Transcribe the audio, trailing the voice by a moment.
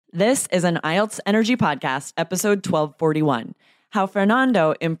This is an IELTS Energy Podcast, episode 1241, How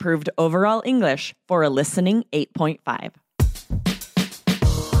Fernando Improved Overall English for a Listening 8.5.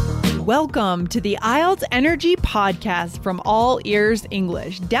 Welcome to the IELTS Energy Podcast from All Ears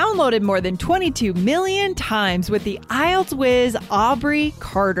English, downloaded more than 22 million times with the IELTS whiz Aubrey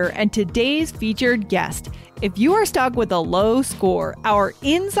Carter and today's featured guest. If you are stuck with a low score, our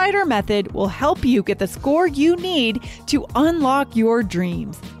Insider Method will help you get the score you need to unlock your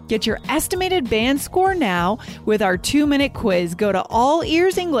dreams. Get your estimated band score now with our 2-minute quiz. Go to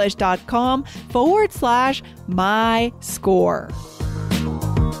allearsenglish.com/my score.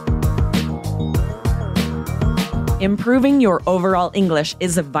 Improving your overall English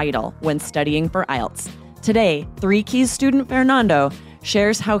is vital when studying for IELTS. Today, 3 Keys student Fernando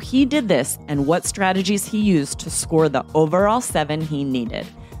shares how he did this and what strategies he used to score the overall 7 he needed.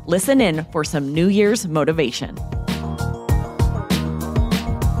 Listen in for some New Year's motivation.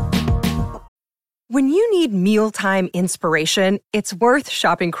 When you need mealtime inspiration, it's worth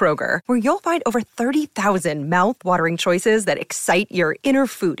shopping Kroger, where you'll find over 30,000 mouth-watering choices that excite your inner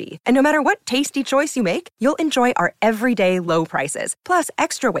foodie. And no matter what tasty choice you make, you'll enjoy our everyday low prices, plus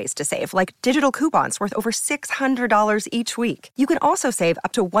extra ways to save, like digital coupons worth over $600 each week. You can also save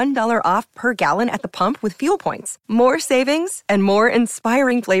up to $1 off per gallon at the pump with fuel points. More savings and more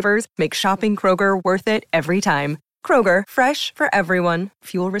inspiring flavors make shopping Kroger worth it every time. Kroger, fresh for everyone.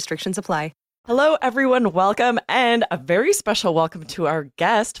 Fuel restrictions apply. Hello, everyone. Welcome, and a very special welcome to our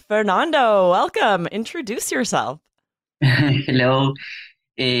guest, Fernando. Welcome. Introduce yourself. Hello.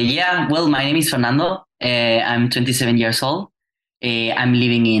 My name is Fernando. I'm 27 years old. I'm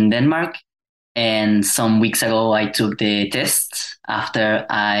living in Denmark. And some weeks ago, I took the test after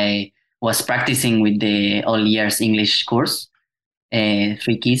I was practicing with the All Years English course. 3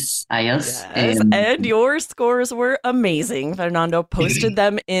 Keys IELTS. Yes, and your scores were amazing. Fernando posted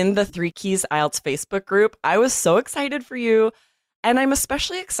them in the 3 Keys IELTS Facebook group. I was so excited for you. And I'm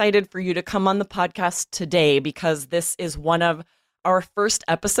especially excited for you to come on the podcast today because this is one of our first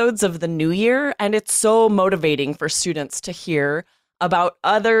episodes of the new year. And it's so motivating for students to hear about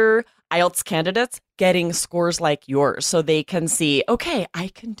other IELTS candidates getting scores like yours so they can see, okay, I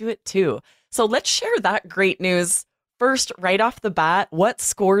can do it too. So let's share that great news. First, right off the bat, what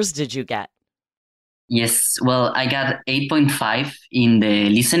scores did you get? Yes, well, I got 8.5 in the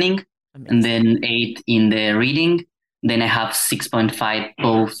listening. Amazing. And then 8 in the reading. Then I have 6.5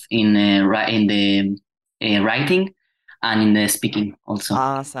 both in the writing and in the speaking also.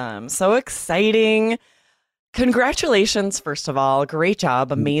 Awesome. So exciting. Congratulations, first of all. Great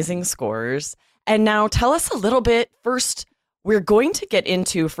job. Amazing scores. And now tell us a little bit first. We're going to get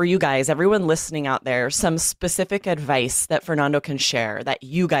into, for you guys, everyone listening out there, some specific advice that Fernando can share that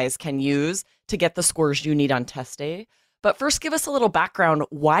you guys can use to get the scores you need on test day. But first, give us a little background.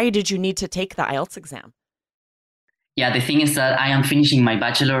 Why did you need to take the IELTS exam? Yeah, the thing is that I am finishing my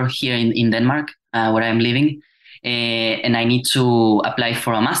bachelor here in Denmark, where I'm living. And I need to apply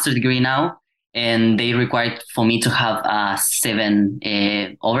for a master's degree now. And they required for me to have a 7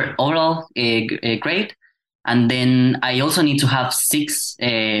 overall grade. And then I also need to have 6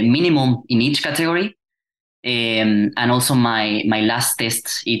 minimum in each category. And also my last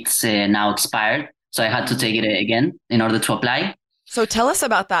test, it's now expired. So I had to take it again in order to apply. So tell us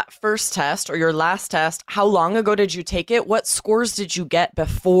about that first test or your last test. How long ago did you take it? What scores did you get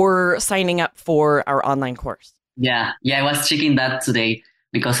before signing up for our online course? Yeah, I was checking that today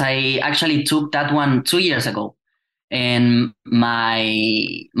because I actually took that one 2 years ago. And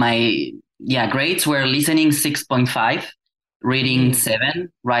my grades were listening 6.5, reading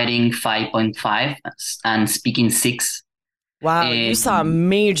 7, writing 5.5, and speaking 6. Wow, you saw a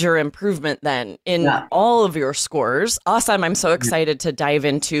major improvement then in all of your scores. Awesome. I'm so excited to dive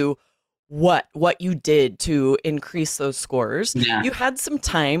into what you did to increase those scores. Yeah. You had some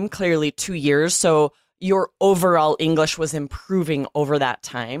time, clearly 2 years, so your overall English was improving over that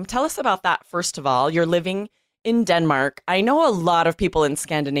time. Tell us about that, first of all. You're living in Denmark. I know a lot of people in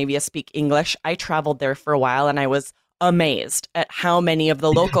Scandinavia speak English. I traveled there for a while and I was amazed at how many of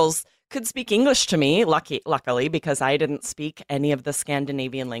the locals could speak English to me, luckily, because I didn't speak any of the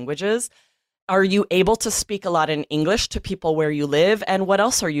Scandinavian languages. Are you able to speak a lot in English to people where you live? And what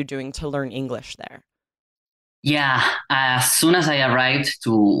else are you doing to learn English there? Yeah, as soon as I arrived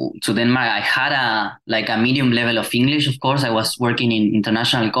to Denmark, I had a medium level of English. Of course, I was working in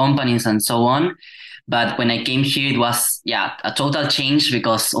international companies and so on. But when I came here, it was, a total change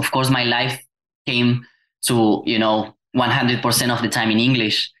because, of course, my life came to, 100% of the time in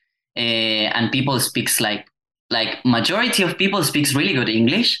English. And people speaks like majority of people speaks really good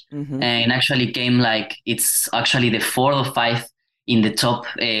English. Mm-hmm. And actually came it's actually the 4th or 5th in the top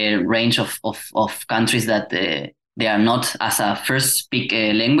range of countries that they are not as a first speak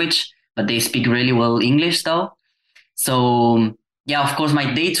language, but they speak really well English though. So yeah, of course,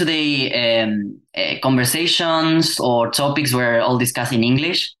 my day-to-day conversations or topics were all discussed in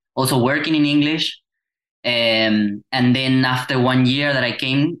English, also working in English. And then after 1 year that I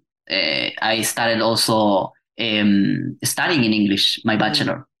came, I started also studying in English, my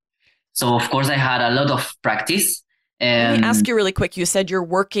bachelor. So of course I had a lot of practice. Let me ask you really quick. You said you're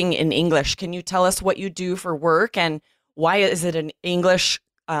working in English. Can you tell us what you do for work and why is it an English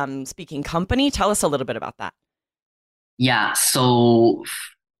speaking company? Tell us a little bit about that. Yeah. So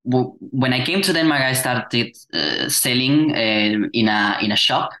when I came to Denmark, I started selling in a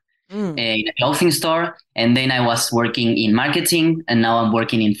shop, in a clothing store. And then I was working in marketing and now I'm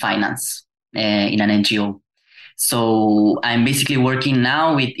working in finance in an NGO. So I'm basically working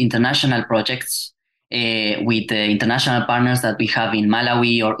now with international projects, with the international partners that we have in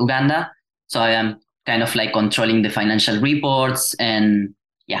Malawi or Uganda. So I am kind of like controlling the financial reports and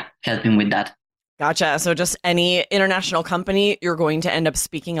helping with that. Gotcha. So just any international company, you're going to end up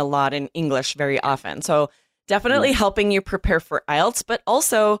speaking a lot in English very often. So definitely helping you prepare for IELTS, but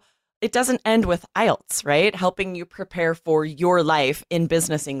also it doesn't end with IELTS, right? Helping you prepare for your life in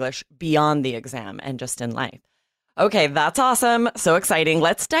business English beyond the exam and just in life. Okay, that's awesome. So exciting.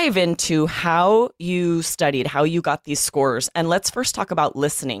 Let's dive into how you studied, how you got these scores. And let's first talk about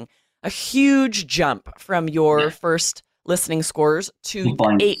listening. A huge jump from your first listening scores to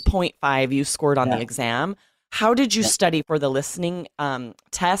 8.5 you scored on the exam. How did you study for the listening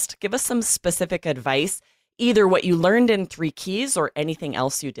test? Give us some specific advice, either what you learned in 3 keys or anything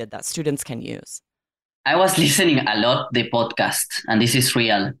else you did that students can use. I was listening a lot the podcast, and this is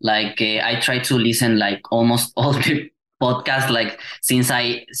real. Like I try to listen like almost all the podcasts. Like since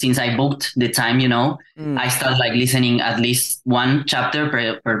I booked the time, I start like listening at least 1 chapter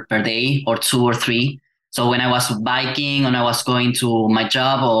per day, or 2 or 3. So when I was biking, when I was going to my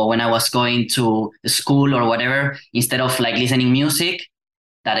job, or when I was going to school or whatever, instead of like listening music.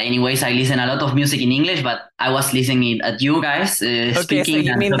 That anyways, I listen a lot of music in English, but I was listening at you guys speaking. Okay, so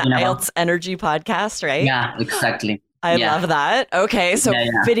you mean the IELTS Energy podcast, right? Yeah, exactly. I love that. Okay, so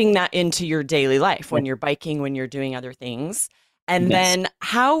fitting that into your daily life when you're biking, when you're doing other things. And then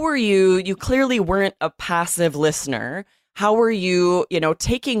how were you clearly weren't a passive listener. How were you,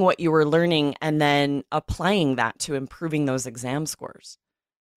 taking what you were learning and then applying that to improving those exam scores?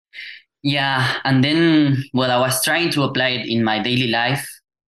 Yeah, and then, I was trying to apply it in my daily life.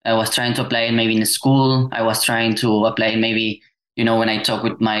 I was trying to apply it maybe in school. I was trying to apply it maybe, when I talk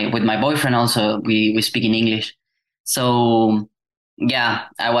with my boyfriend also, we speak in English. So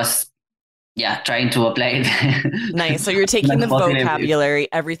I was trying to apply it. Nice. So you're taking the vocabulary,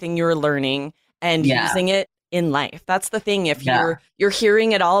 everything you were learning and using it in life. That's the thing. If you're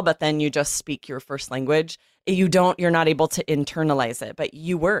hearing it all, but then you just speak your first language, you're not able to internalize it, but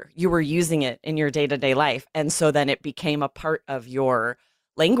you were using it in your day-to-day life. And so then it became a part of your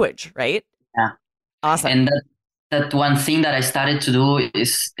language, right? Yeah. Awesome. And that one thing that I started to do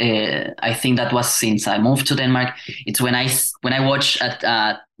is, I think that was since I moved to Denmark. It's when I watch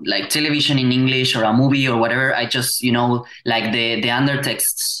like television in English or a movie or whatever, I just, like the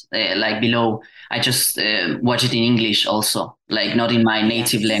undertexts, like below, I just watch it in English also, like not in my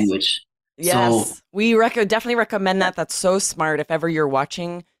native language. Yes, so, we definitely recommend that. That's so smart. If ever you're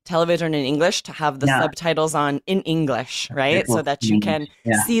watching television in English, to have the subtitles on in English, right? So that you can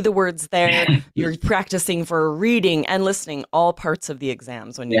see the words there. You're practicing for reading and listening, all parts of the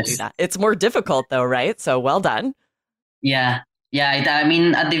exams when you do that. It's more difficult though, right? So well done. Yeah. Yeah. I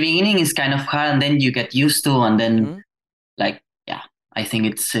mean, at the beginning it's kind of hard and then you get used to, and then I think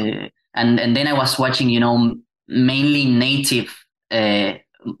it's, and then I was watching, mainly native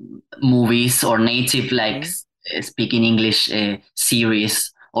movies or native speaking English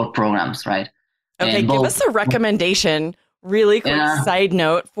series or programs, right? Okay, give us a recommendation, really quick side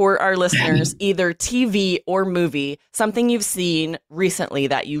note for our listeners, either TV or movie, something you've seen recently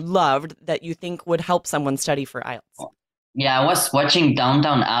that you loved that you think would help someone study for IELTS. Yeah, I was watching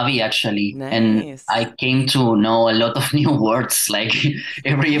Downton Abbey actually, and I came to know a lot of new words. Like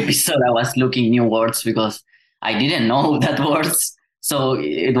every episode I was looking new words because I didn't know that words. So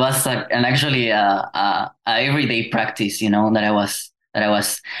it was actually a everyday practice, that I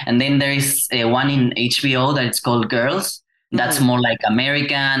was. And then there is one in HBO that it's called Girls. That's more like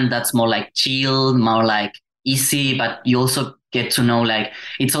American. That's more like chill, more like easy. But you also get to know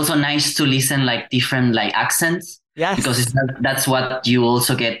it's also nice to listen different accents. Yes. Because that's what you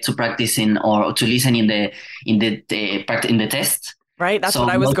also get to practice in or to listen in the test. Right. That's what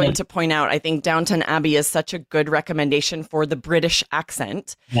I was going to point out. I think Downton Abbey is such a good recommendation for the British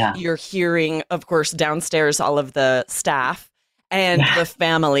accent. Yeah. You're hearing, of course, downstairs, all of the staff and the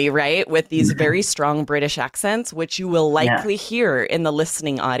family, right, with these very strong British accents, which you will likely hear in the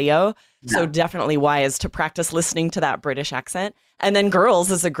listening audio. Yeah. So definitely wise to practice listening to that British accent. And then Girls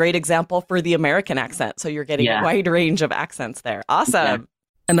is a great example for the American accent. So you're getting a wide range of accents there. Awesome. Yeah.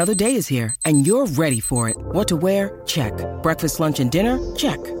 Another day is here, and you're ready for it. What to wear? Check. Breakfast, lunch, and dinner?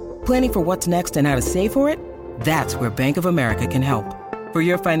 Check. Planning for what's next and how to save for it? That's where Bank of America can help. For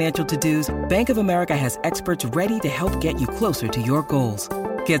your financial to-dos, Bank of America has experts ready to help get you closer to your goals.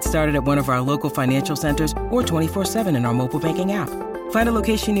 Get started at one of our local financial centers or 24/7 in our mobile banking app. Find a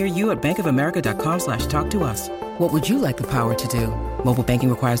location near you at bankofamerica.com/talktous. What would you like the power to do? Mobile banking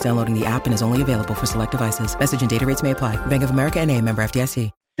requires downloading the app and is only available for select devices. Message and data rates may apply. Bank of America NA, member FDIC.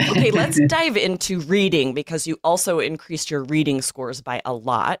 Okay, let's dive into reading, because you also increased your reading scores by a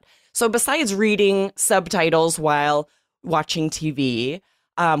lot. So besides reading subtitles while watching TV,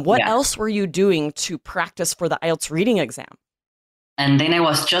 what else were you doing to practice for the IELTS reading exam? And then I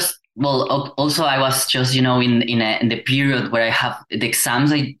was just, in the period where I have the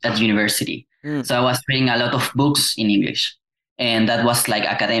exams at university. So I was reading a lot of books in English, and that was like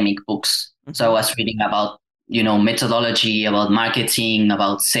academic books. Mm-hmm. So I was reading about, methodology, about marketing,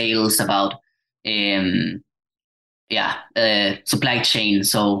 about sales, about supply chain.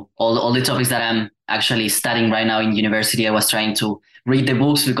 So all the topics that I'm actually studying right now in university, I was trying to read the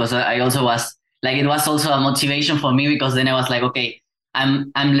books, because I also was like, it was also a motivation for me, because then I was like, okay,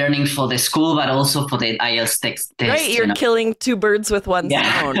 I'm learning for the school, but also for the IELTS test. Right, you're killing two birds with one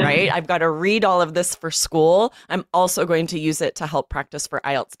stone, right? I've got to read all of this for school. I'm also going to use it to help practice for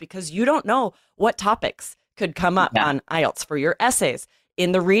IELTS, because you don't know what topics could come up on IELTS for your essays,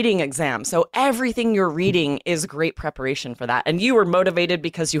 in the reading exam. So everything you're reading is great preparation for that. And you were motivated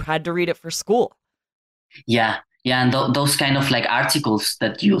because you had to read it for school. Yeah, and those kind of like articles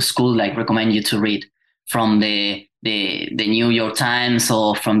that your school like recommend you to read from the New York Times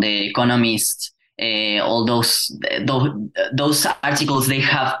or from the Economist, all those articles, they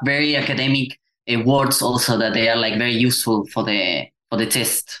have very academic words also that they are like very useful for the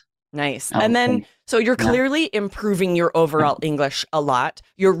test. Nice. And then, so you're clearly improving your overall English a lot.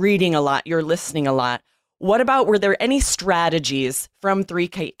 You're reading a lot. You're listening a lot. What about, were there any strategies from Three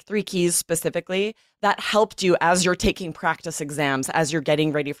Keys specifically that helped you as you're taking practice exams, as you're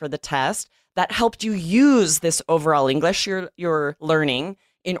getting ready for the test, that helped you use this overall English you're learning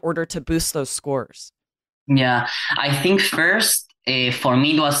in order to boost those scores? Yeah, I think first, for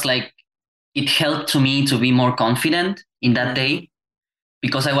me, it was like, it helped to me to be more confident in that day,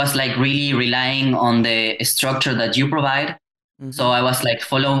 because I was like really relying on the structure that you provide. Mm-hmm. So I was like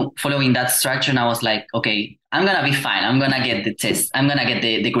following that structure, and I was like, okay, I'm going to be fine. I'm going to get the test. I'm going to get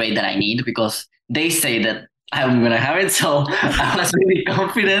the grade that I need, because they say that I'm going to have it. So I was really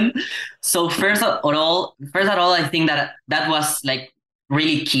confident. So first of all, I think that was like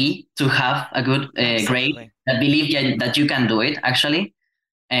really key to have a good grade, that believe that you can do it actually.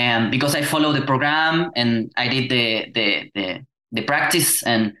 Because I follow the program, and I did the practice,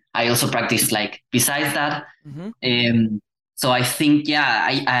 and I also practiced like besides that. Mm-hmm. So I think,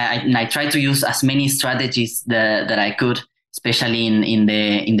 I tried to use as many strategies that I could, especially in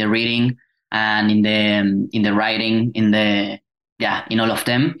the reading and in the writing, in all of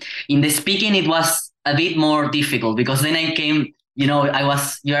them. In the speaking, it was a bit more difficult, because then I came, you're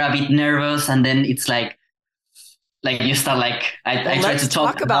a bit nervous, and then it's like you start like, I try to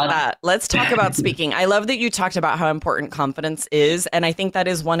talk about that. Let's talk about speaking. I love that you talked about how important confidence is. And I think that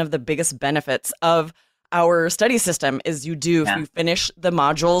is one of the biggest benefits of our study system is you finish the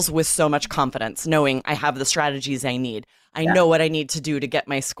modules with so much confidence, knowing I have the strategies I need. I know what I need to do to get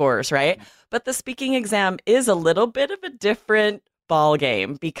my scores, right? But the speaking exam is a little bit of a different ball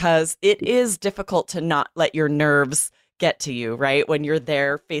game, because it is difficult to not let your nerves get to you, right? When you're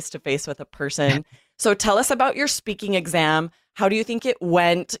there face to face with a person. So tell us about your speaking exam. How do you think it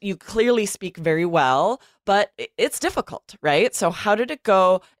went? You clearly speak very well, but it's difficult, right? So how did it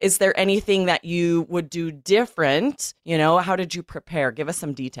go? Is there anything that you would do different? How did you prepare? Give us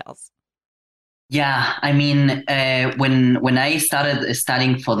some details. Yeah, I mean, when I started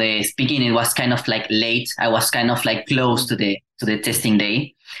studying for the speaking, it was kind of like late. I was kind of like close to the testing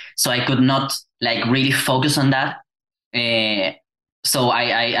day, so I could not like really focus on that. So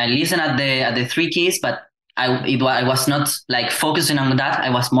I listened at the Three Keys, but I was not like focusing on that. I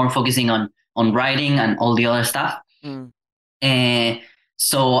was more focusing on writing and all the other stuff.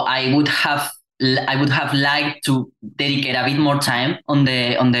 So I would have liked to dedicate a bit more time on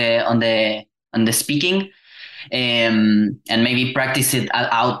the speaking. and maybe practice it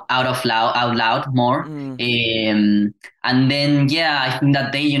out loud more. And then, I think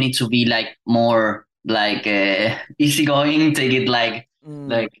that day you need to be like more like easygoing, take it like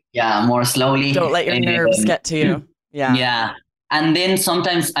more slowly. Don't let your nerves get to you. Yeah. And then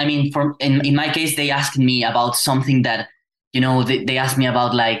sometimes, I mean, in my case, they asked me about something that, they asked me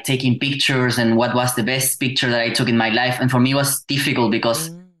about like taking pictures and what was the best picture that I took in my life. And for me, it was difficult because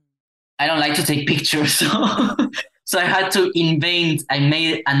I don't like to take pictures. So I had to invent, I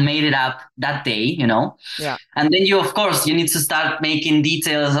made it up that day, Yeah. And then of course, you need to start making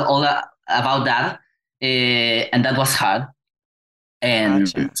details all about that. And that was hard. And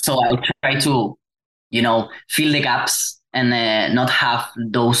so I try to, fill the gaps and not have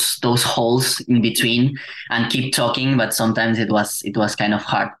those holes in between and keep talking. But sometimes it was kind of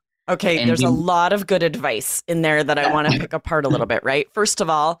hard. Okay, and there's a lot of good advice in there that I want to pick apart a little bit, right? First of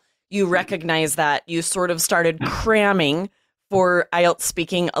all, you recognize that you sort of started cramming for IELTS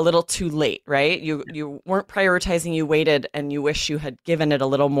speaking a little too late, right? You weren't prioritizing, you waited, and you wish you had given it a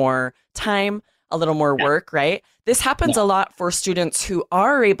little more time, a little more work, right? This happens a lot for students who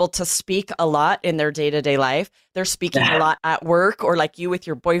are able to speak a lot in their day-to-day life. They're speaking a lot at work, or like you with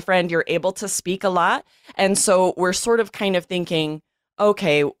your boyfriend, you're able to speak a lot. And so we're sort of kind of thinking,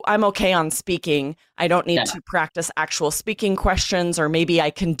 okay, I'm okay on speaking. I don't need to practice actual speaking questions, or maybe I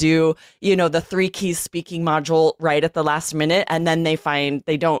can do, the 3 keys speaking module right at the last minute. And then they find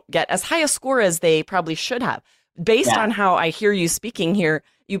they don't get as high a score as they probably should have. Based on how I hear you speaking here,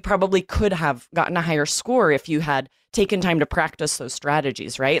 you probably could have gotten a higher score if you had taken time to practice those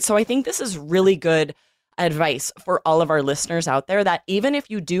strategies, right? So I think this is really good advice for all of our listeners out there, that even if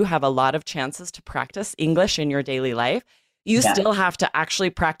you do have a lot of chances to practice English in your daily life, you still have to actually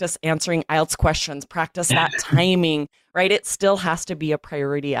practice answering IELTS questions, practice that timing, right? It still has to be a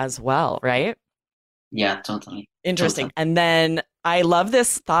priority as well, right? Yeah, totally. Interesting. Totally. And then I love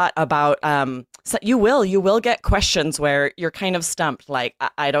this thought about, so you will get questions where you're kind of stumped. Like,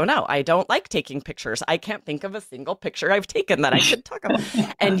 I don't know. I don't like taking pictures. I can't think of a single picture I've taken that I could talk about.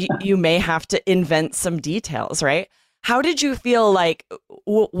 And you may have to invent some details, right? How did you feel like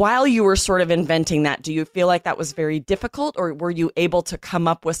while you were sort of inventing that? Do you feel like that was very difficult, or were you able to come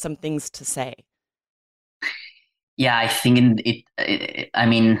up with some things to say? Yeah, I think I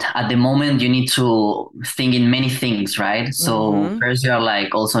mean, at the moment you need to think in many things, right? So first you're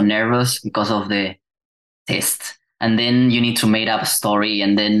like also nervous because of the test, and then you need to make up a story,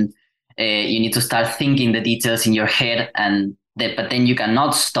 and then you need to start thinking the details in your head, but then you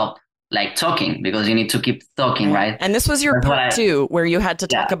cannot stop like talking because you need to keep talking, right? And this was your part 2, where you had to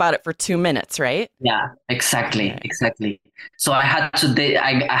talk about it for 2 minutes, right? Yeah, exactly. So I had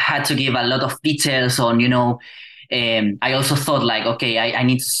to give a lot of details on, I also thought like, okay, I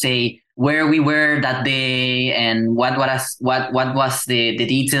need to say where we were that day and what was the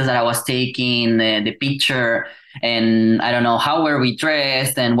details that I was taking, the picture, and I don't know, how were we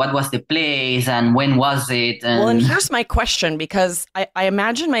dressed and what was the place and when was it? And here's my question, because I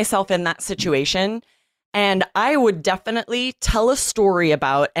imagine myself in that situation, and I would definitely tell a story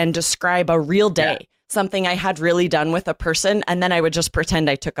about and describe a real day. Yeah. Something I had really done with a person, and then I would just pretend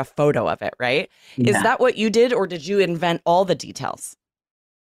I took a photo of it, right? Yeah. Is that what you did, or did you invent all the details?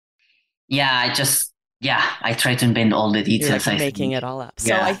 Yeah, I try to invent all the details. You're like making it all up.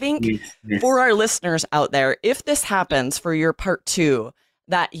 So I think for our listeners out there, if this happens for your part 2,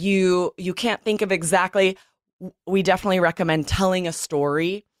 that you can't think of exactly, we definitely recommend telling a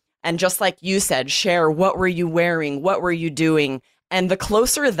story. And just like you said, share what were you wearing, what were you doing? And the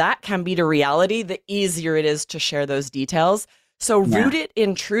closer that can be to reality, the easier it is to share those details. So root it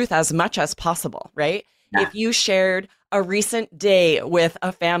in truth as much as possible, right? Yeah. If you shared a recent day with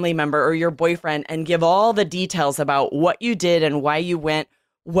a family member or your boyfriend and give all the details about what you did and why you went,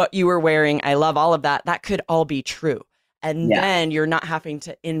 what you were wearing, I love all of that. That could all be true. And then you're not having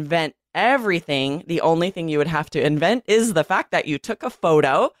to invent everything. The only thing you would have to invent is the fact that you took a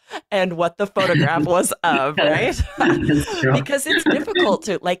photo and what the photograph was of, right? Because it's difficult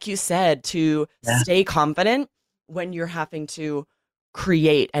to, like you said, to stay confident when you're having to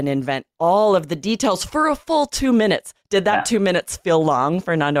create and invent all of the details for a full 2 minutes. Did that 2 minutes feel long,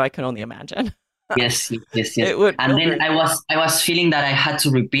 Fernando? I can only imagine. Yes. It would, and then I was feeling that I had to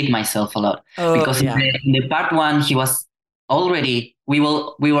repeat myself a lot because in the part 1 we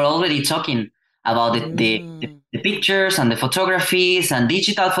were already talking about the pictures and the photographies and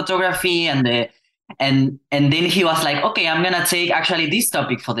digital photography and then he was like, okay, I'm gonna take actually this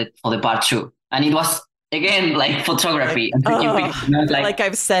topic for the part 2, and it was again like photography. And like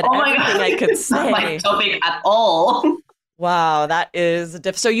I've said everything I could say. Not my topic at all. Wow, that is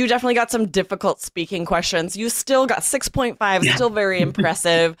so you definitely got some difficult speaking questions. You still got 6.5, still very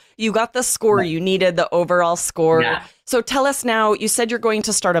impressive. You got the score you needed, the overall score. Yeah. So tell us now, you said you're going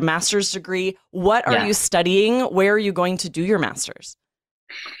to start a master's degree. What are you studying? Where are you going to do your master's?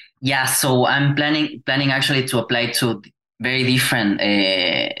 Yeah, so I'm planning actually to apply to very different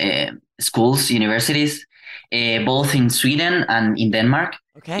schools, universities, both in Sweden and in Denmark.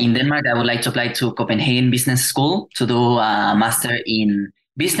 Okay. In Denmark, I would like to apply to Copenhagen Business School to do a master in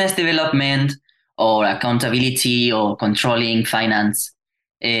business development or accountability or controlling finance.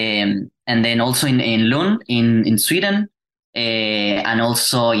 And then also in Lund in Sweden, and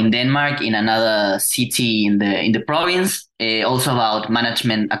also in Denmark in another city in the province, also about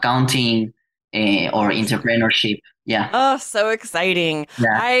management, accounting, or entrepreneurship. Yeah. Oh, so exciting.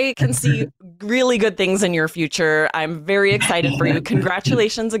 Yeah. I can see really good things in your future. I'm very excited for you.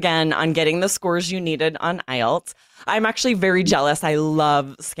 Congratulations again on getting the scores you needed on IELTS. I'm actually very jealous. I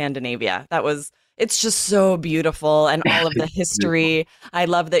love Scandinavia. It's just so beautiful, and all of the history. I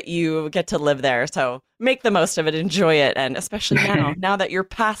love that you get to live there. So make the most of it, enjoy it. And especially now that you're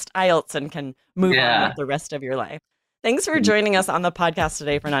past IELTS and can move on with the rest of your life. Thanks for joining us on the podcast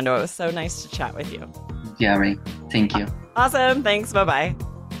today, Fernando. It was so nice to chat with you. Yeah, Ray. Thank you. Awesome. Thanks. Bye-bye.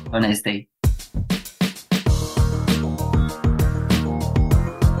 Have a nice day.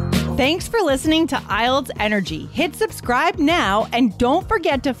 Thanks for listening to IELTS Energy. Hit subscribe now, and don't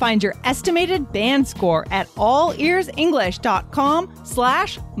forget to find your estimated band score at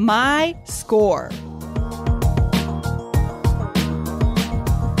allearsenglish.com/myscore.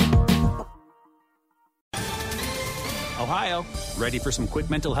 Ohio, ready for some quick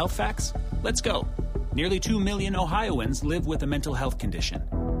mental health facts? Let's go. Nearly 2 million Ohioans live with a mental health condition.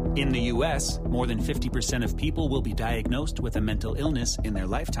 In the U.S., more than 50% of people will be diagnosed with a mental illness in their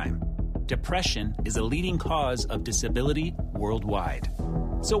lifetime. Depression is a leading cause of disability worldwide.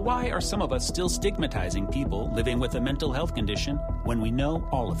 So why are some of us still stigmatizing people living with a mental health condition when we know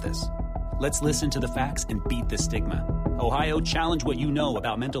all of this? Let's listen to the facts and beat the stigma. Ohio, challenge what you know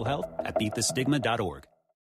about mental health at beatthestigma.org.